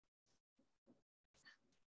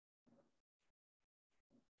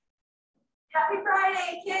Happy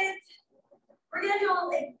Friday, kids. We're going to do a little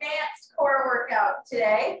advanced core workout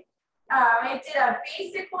today. I did a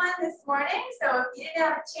basic one this morning, so if you didn't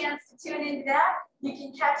have a chance to tune into that, you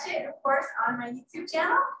can catch it, of course, on my YouTube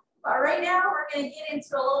channel. But right now, we're going to get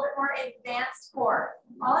into a little bit more advanced core.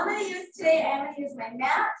 All I'm going to use today, I'm going to use my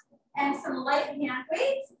mat and some light hand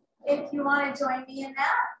weights. If you want to join me in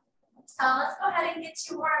that, let's go ahead and get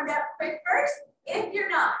you warmed up quick first, if you're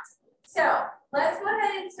not. So let's go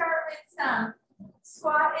ahead and start with some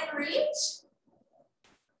squat and reach.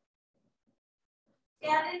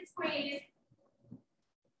 Stand and squeeze.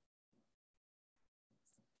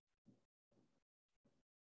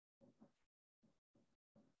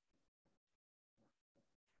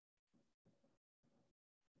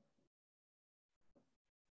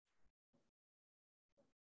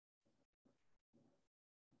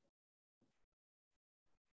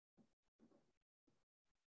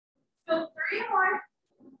 So 3 more.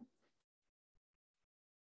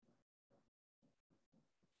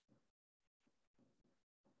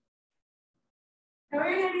 Now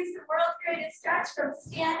we're going to do some world's greatest stretch from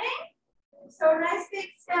standing. So nice big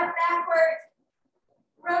step backwards,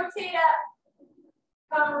 rotate up,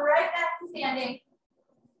 come right back to standing.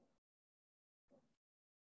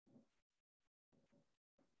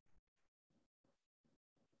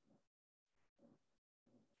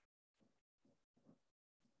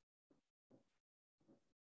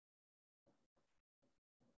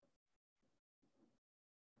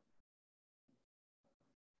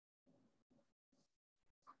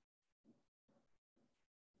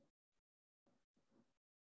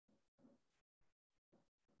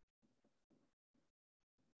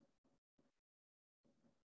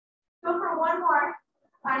 Go for 1 more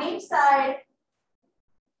on each side.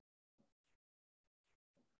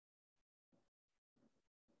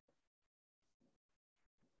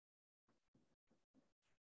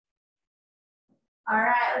 All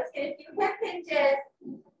right, let's get a few hip hinges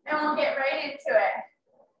and we'll get right into it.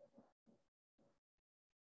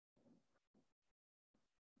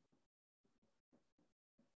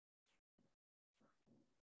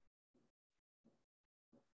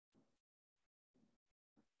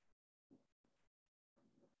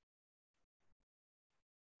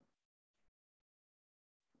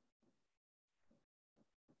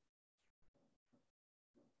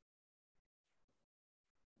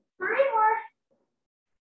 Three more.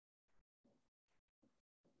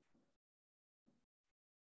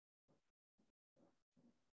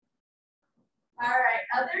 All right,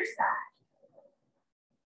 other side.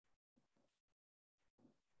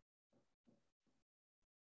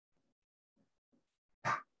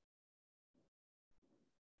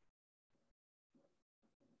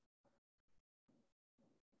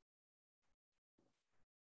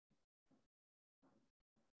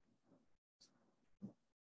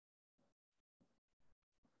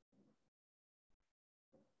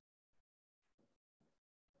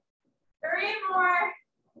 Three more.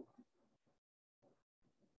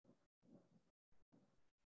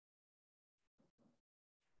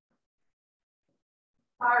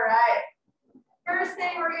 All right. First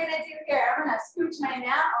thing we're going to do here, I'm going to scooch my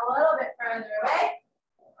mat a little bit further away.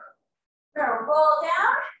 We're going to roll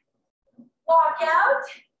down, walk out,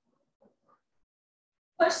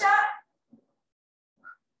 push up,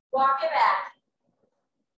 walk it back.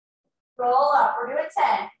 Roll up. We're doing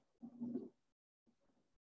 10.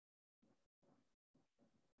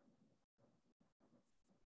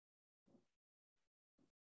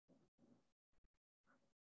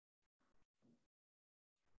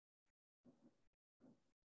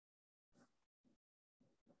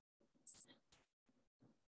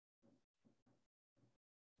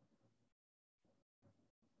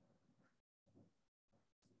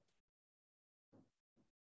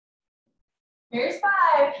 Here's 5.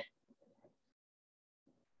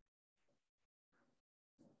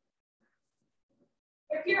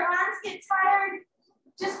 If your arms get tired,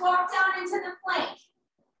 just walk down into the plank.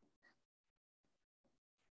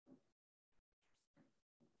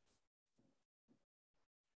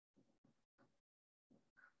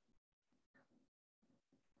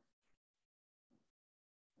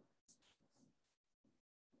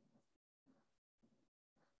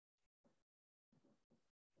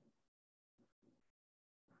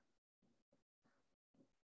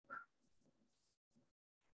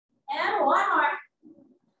 And 1 more.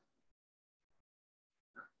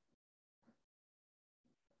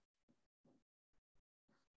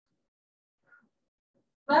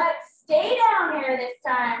 But stay down here this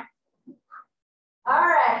time. All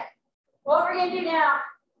right. What we're going to do now,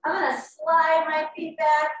 I'm going to slide my feet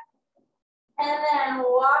back and then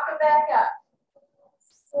walk them back up.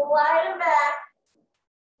 Slide them back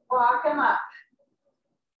Walk them up.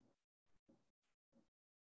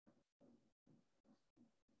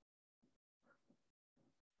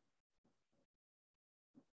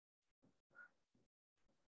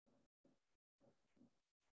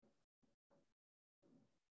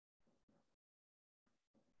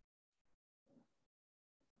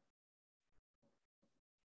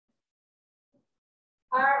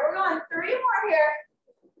 All right, we're going 3 more here.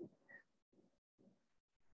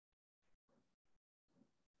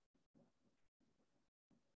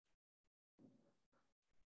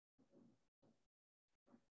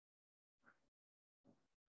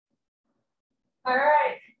 All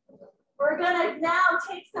right, we're gonna now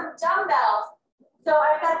take some dumbbells. So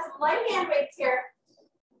I've got some light hand weights here.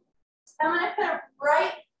 I'm gonna put them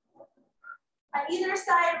right on either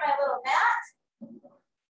side of my little mat.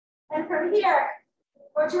 And from here,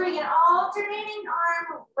 we're doing an alternating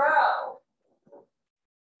arm row.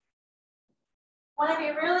 Want to be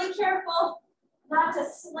really careful not to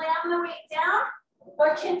slam the weight down,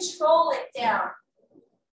 but control it down.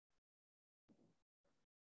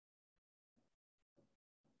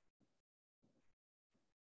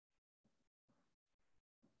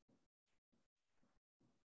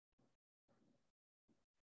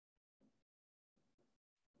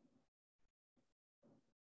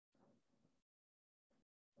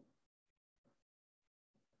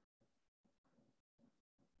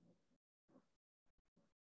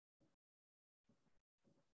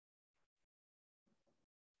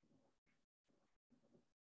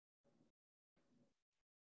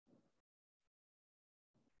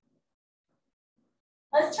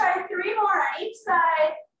 Let's try 3 more on each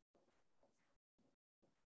side.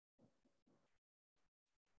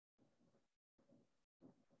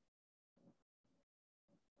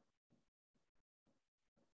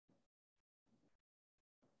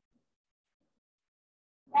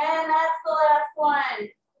 And that's the last one.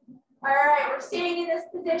 All right, we're staying in this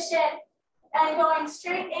position and going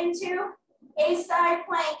straight into a side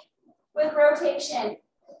plank with rotation.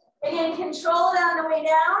 Again, control it on the way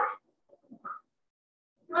down.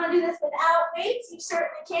 If you want to do this without weights, you certainly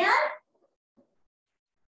can.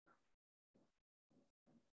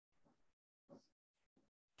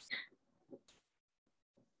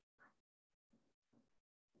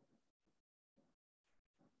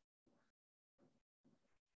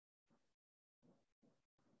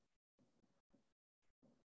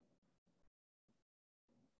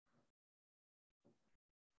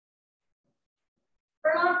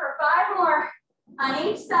 We're going for 5 more on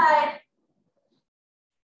each side.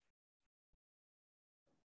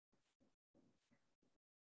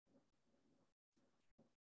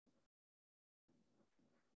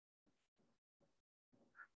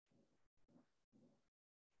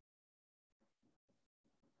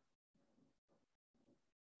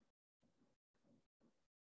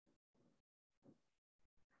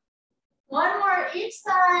 One more each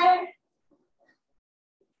side.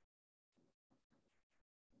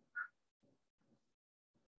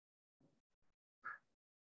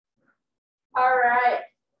 All right.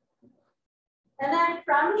 And then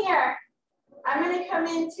from here, I'm going to come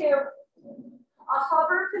into a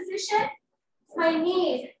hover position. My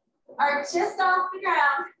knees are just off the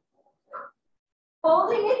ground.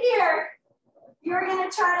 Holding it here. You're going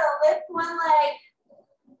to try to lift one leg.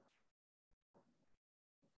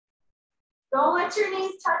 Don't let your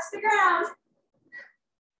knees touch the ground.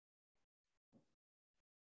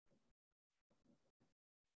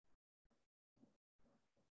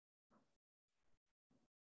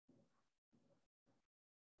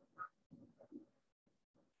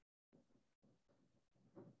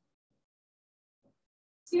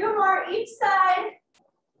 Two more each side.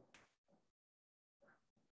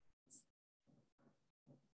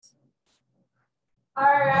 All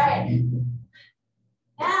right.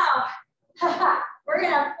 Now, we're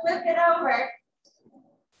going to flip it over.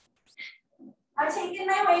 I'm taking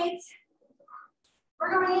my weights.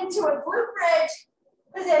 We're going into a glute bridge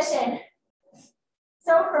position.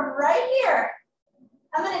 So from right here,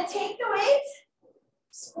 I'm going to take the weights,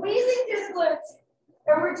 squeezing through the glutes,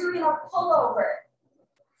 and we're doing a pullover.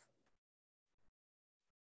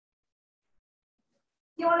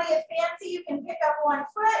 If you want to get fancy, you can pick up one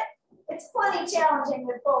foot. It's plenty challenging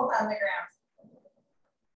with both on the ground.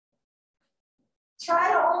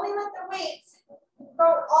 Try to only let the weights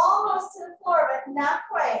go almost to the floor, but not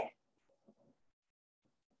quite.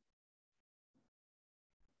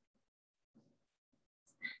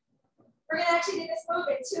 We're going to actually do this move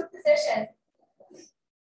in 2 positions.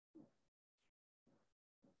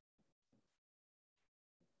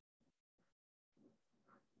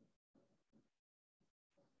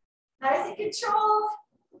 Nice and controlled.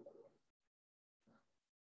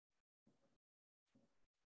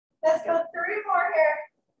 Let's go 3 more here.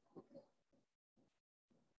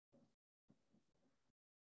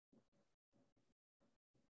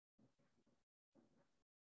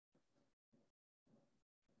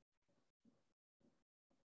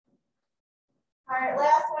 All right,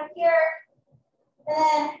 last one here. And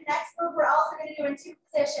then next move, we're also going to do in 2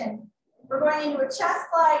 positions. We're going into a chest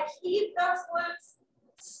fly, keep those glutes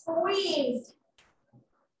squeezed.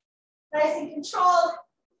 Nice and controlled,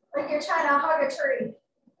 like you're trying to hug a tree.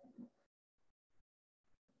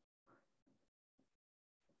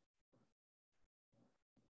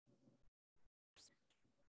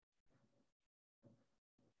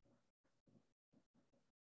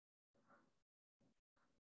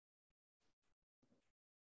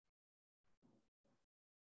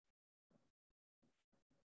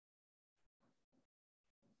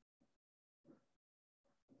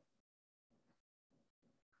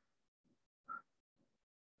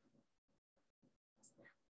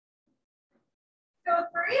 Go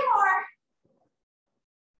 3 more.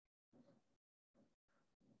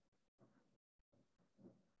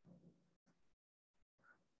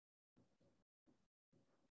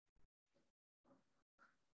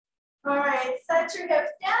 All right, set your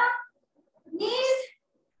hips down, knees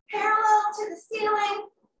parallel to the ceiling.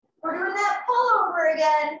 We're doing that pullover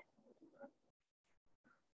again.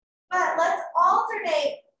 But let's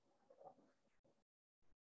alternate.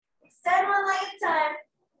 Extend one leg at a time.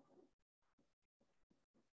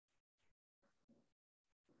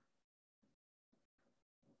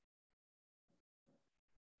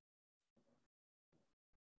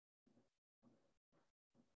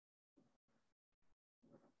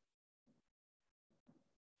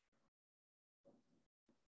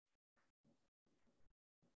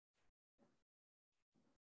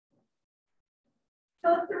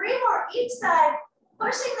 Go 3 more each side,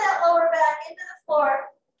 pushing that lower back into the floor.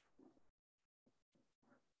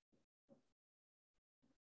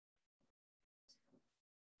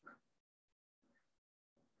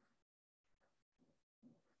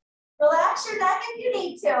 Relax your neck if you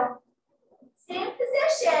need to. Same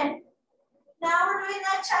position. Now we're doing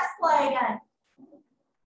that chest fly again.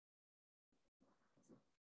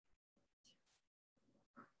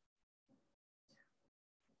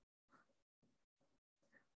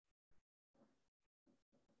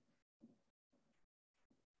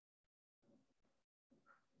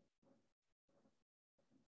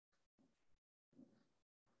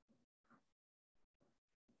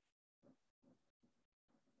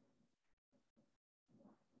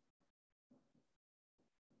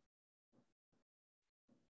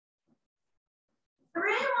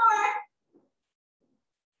 Three more.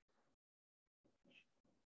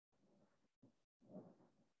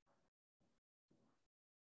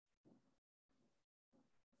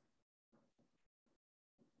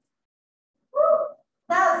 Woo.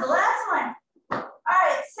 That was the last one. All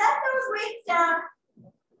right, set those weights down.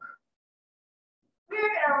 We're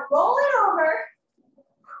gonna roll it over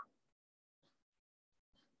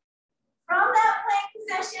from that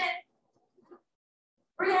plank position.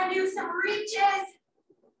 We're gonna do some reaches.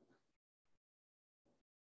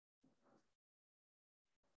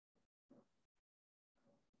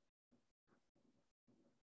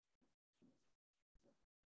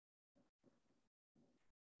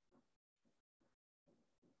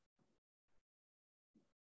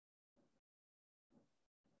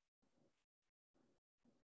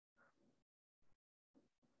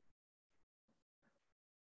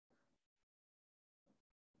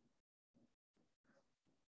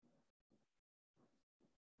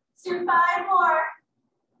 Let's do 5 more.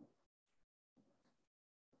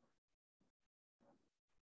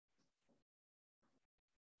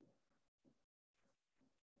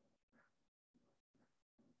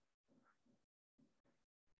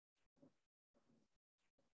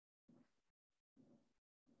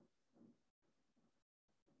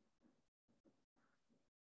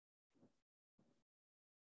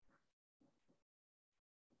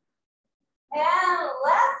 And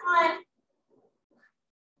last one.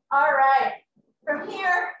 All right. From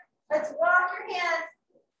here, let's walk your hands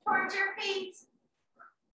towards your feet.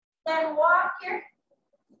 Then walk your,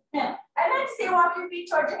 I meant to say walk your feet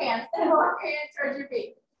towards your hands. Then walk your hands towards your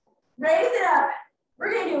feet. Raise it up.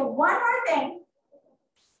 We're going to do one more thing.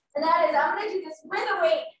 And that is, I'm going to do this with a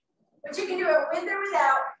weight, but you can do it with or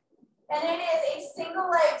without. And it is a single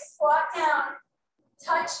leg squat down.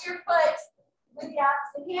 Touch your foot with the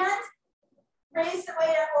opposite hand. Raise the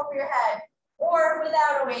weight up over your head, or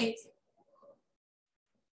without a weight.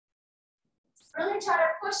 Really try to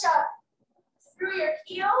push up through your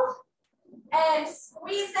heel and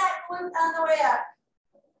squeeze that glute on the way up.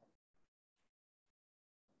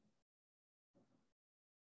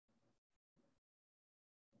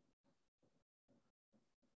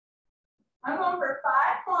 I'm going for 5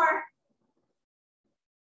 more.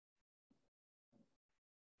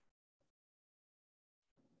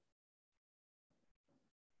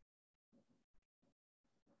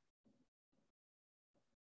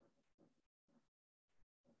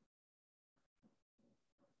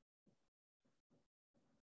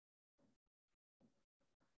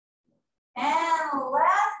 And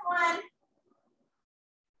last one.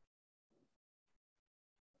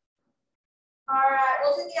 All right,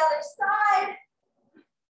 we'll do the other side.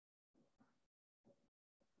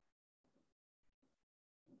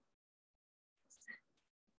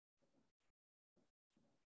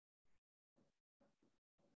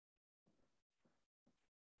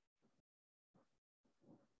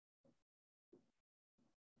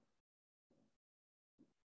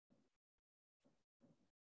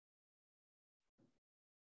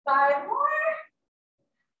 Five more.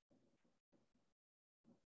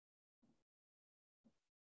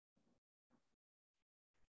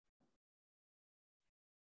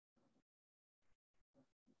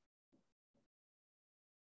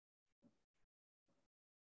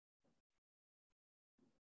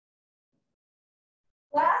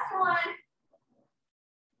 Last one.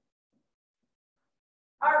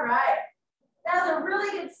 All right. That was a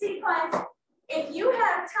really good sequence. If you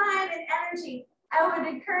have time and energy, I would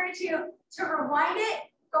encourage you to rewind it,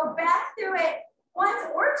 go back through it once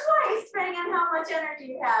or twice, depending on how much energy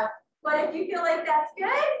you have. But if you feel like that's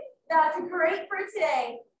good, that's great for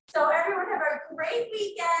today. So everyone have a great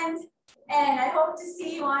weekend, and I hope to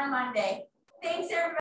see you on Monday. Thanks, everybody.